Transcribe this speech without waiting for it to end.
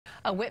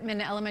A Whitman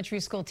elementary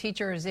school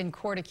teacher is in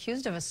court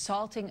accused of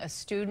assaulting a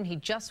student. He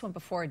just went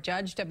before a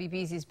judge.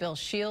 WBZ's Bill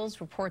Shields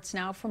reports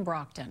now from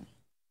Brockton.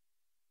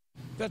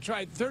 That's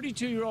right.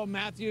 32-year-old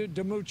Matthew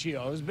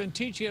DiMuccio has been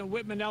teaching at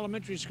Whitman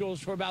elementary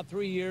schools for about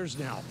 3 years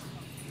now.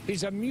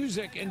 He's a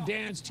music and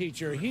dance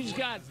teacher. He's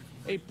got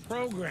a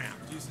program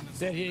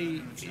that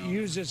he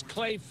uses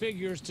clay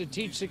figures to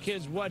teach the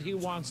kids what he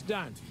wants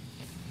done.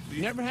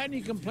 Never had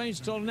any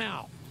complaints till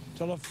now,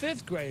 till a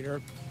fifth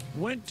grader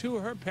went to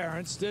her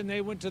parents, then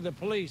they went to the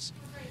police,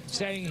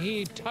 saying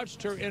he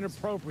touched her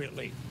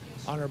inappropriately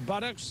on her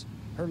buttocks,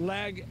 her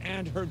leg,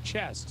 and her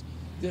chest.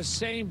 This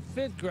same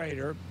fifth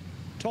grader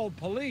told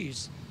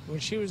police when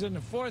she was in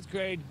the fourth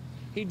grade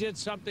he did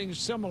something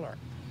similar.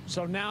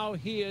 So now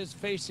he is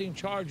facing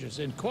charges.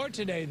 In court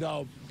today,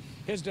 though,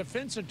 his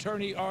defense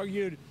attorney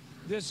argued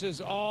this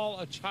is all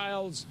a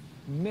child's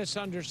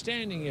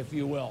misunderstanding, if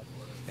you will.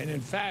 And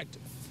in fact,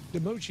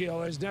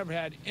 DiMuccio has never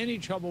had any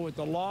trouble with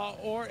the law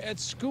or at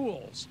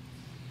schools.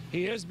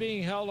 He is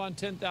being held on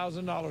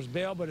 $10,000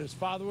 bail, but his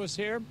father was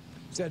here,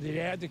 said that he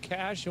had the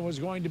cash and was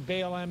going to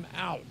bail him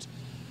out.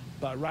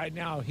 But right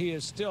now, he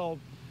is still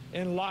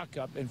in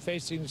lockup and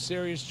facing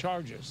serious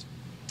charges.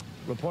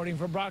 Reporting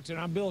from Brockton,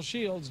 I'm Bill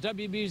Shields,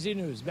 WBZ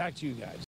News. Back to you guys.